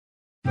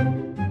Hola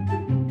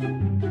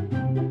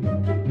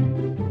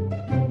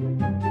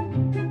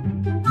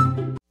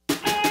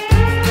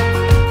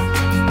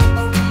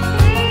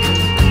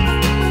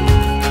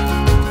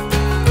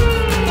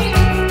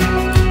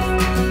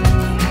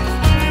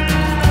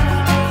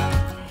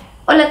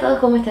a todos,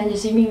 ¿cómo están? Yo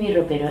soy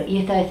MIMIROPERO y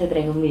esta vez te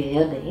traigo un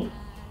video de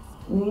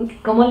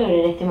cómo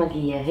lograr este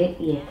maquillaje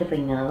y este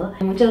peinado.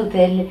 A muchos de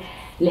ustedes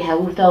les ha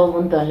gustado un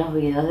montón los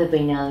videos de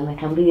peinado y me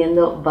están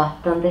pidiendo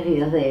bastantes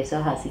videos de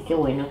esos, así que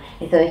bueno,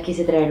 esta vez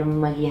quise traer un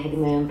maquillaje que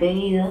me habían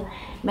pedido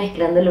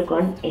mezclándolo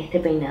con este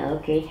peinado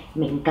que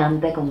me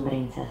encanta con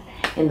trenzas.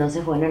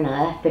 Entonces bueno,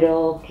 nada,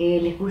 espero que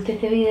les guste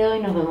este video y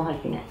nos vemos al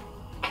final.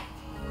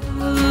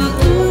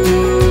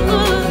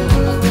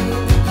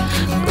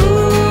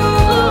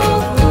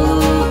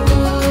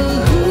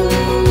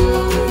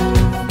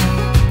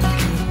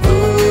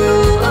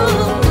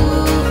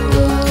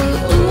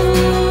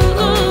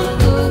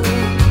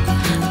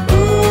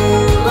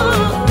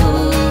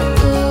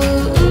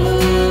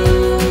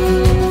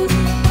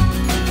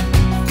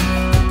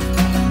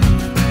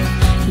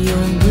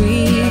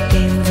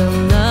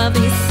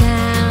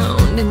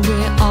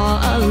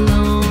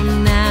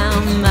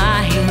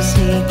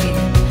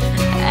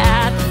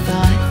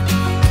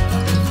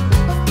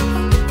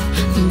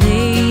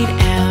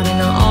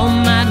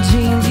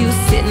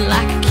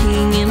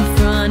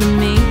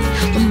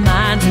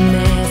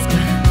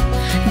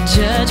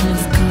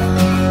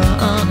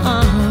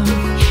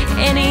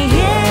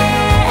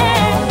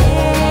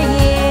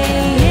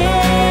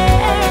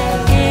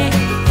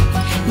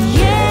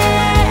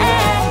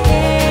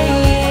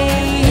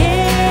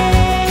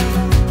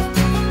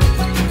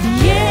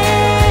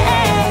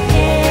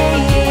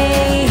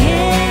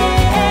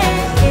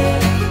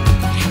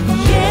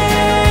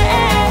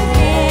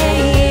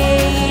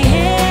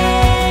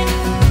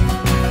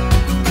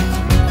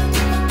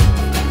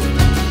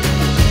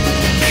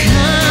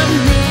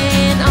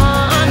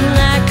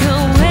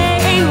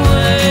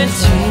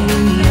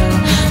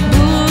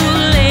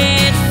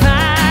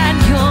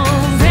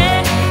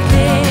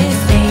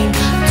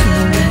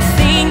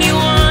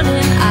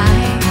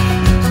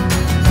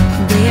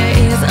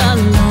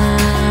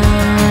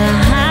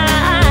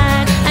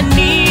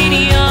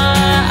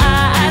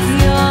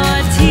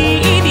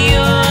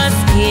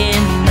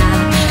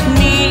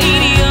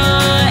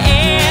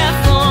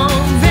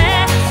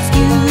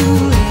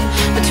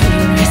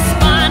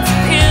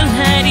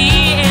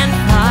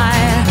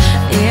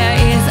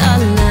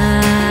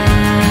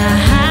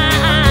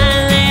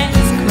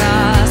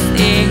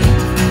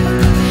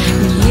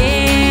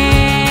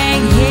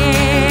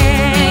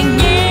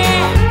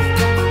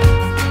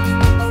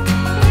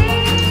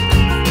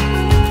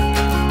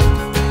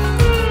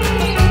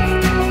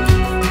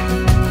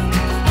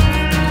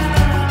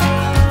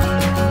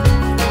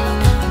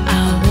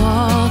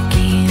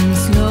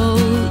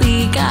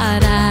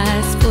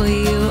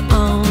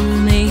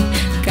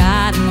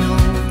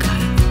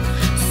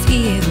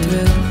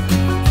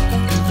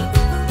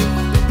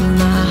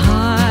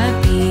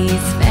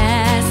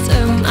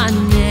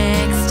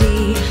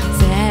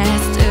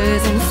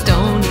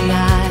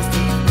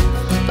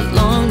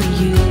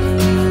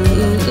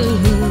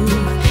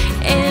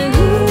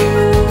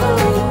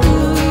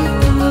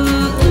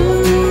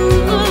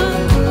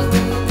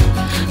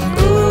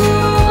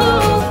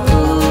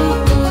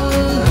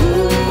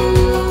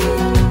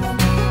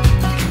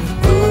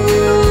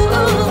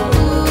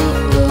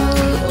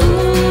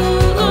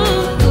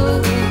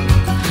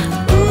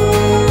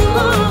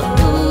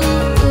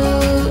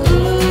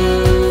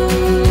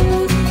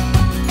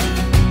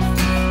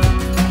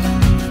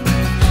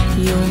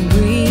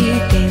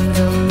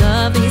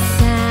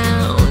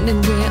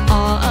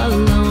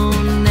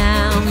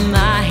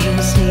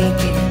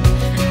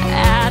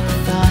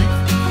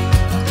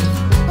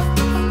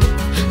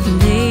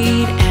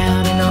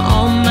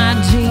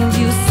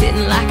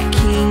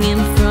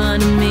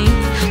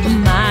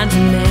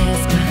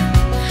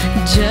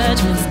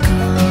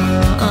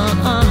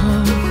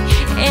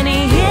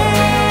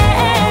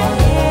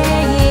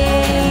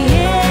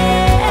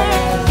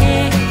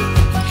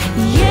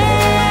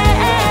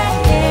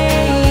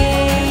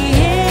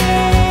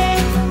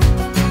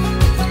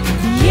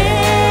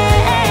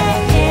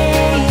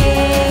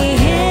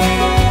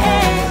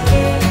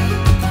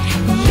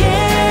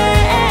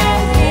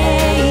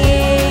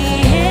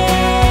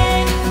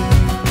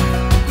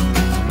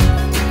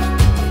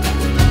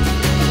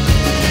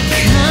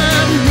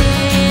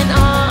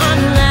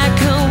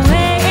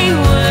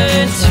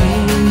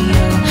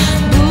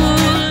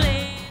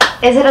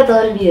 Ese era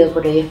todo el video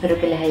por hoy, espero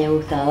que les haya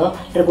gustado.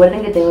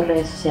 Recuerden que tengo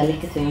redes sociales,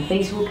 que estoy en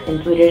Facebook,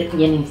 en Twitter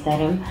y en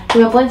Instagram, que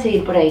me pueden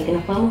seguir por ahí, que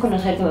nos podemos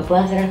conocer, que me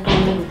pueden hacer las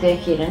preguntas que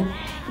ustedes quieran.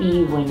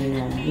 Y bueno,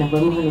 nada, nos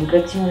vemos en un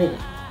próximo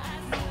video.